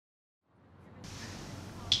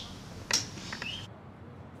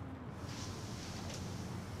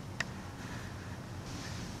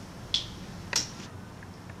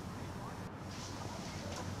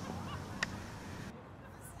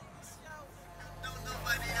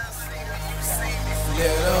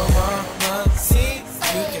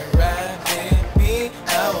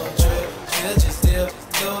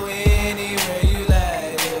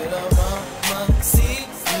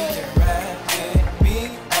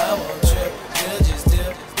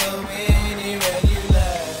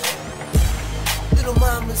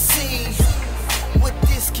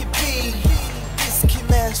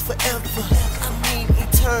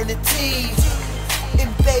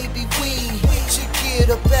get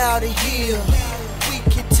about a year, we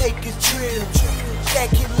can take a trip that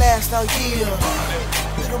can last all year.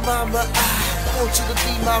 Little mama, I want you to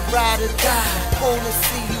be my ride or die. Wanna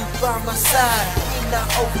see you by my side when I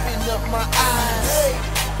open up my eyes.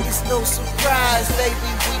 It's no surprise,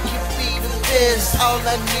 baby, we can be the best. All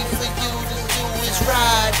I need for you to do is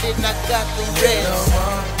ride, and I got the rest. Little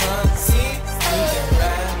mama, see, you can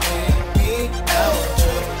ride with me. I want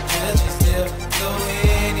you to still go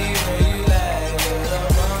anywhere you like. Little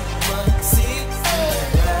mama, see, you can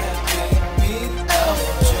ride with me. I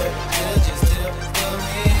want you to still go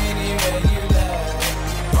anywhere you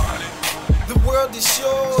like. The world is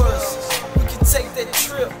yours, we can take that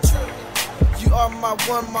trip. You are my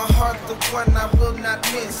one, my heart, the one I will not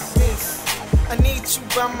miss. I need you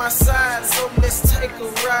by my side, so let's take a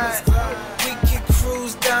ride. We can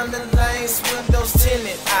cruise down the lanes, windows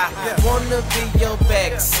tinted. I wanna be your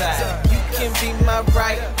backside. You can be my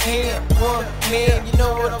right hand, one man, you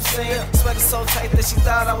know what I'm saying? Sweater so tight that she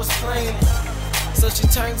thought I was playing. So she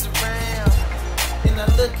turns around, and I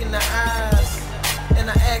look in her eyes, and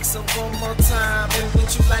I ask her one more time, and would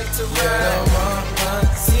you like to ride? Little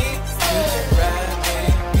mama, see, you can ride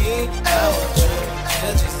with me. I want you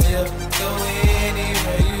to still go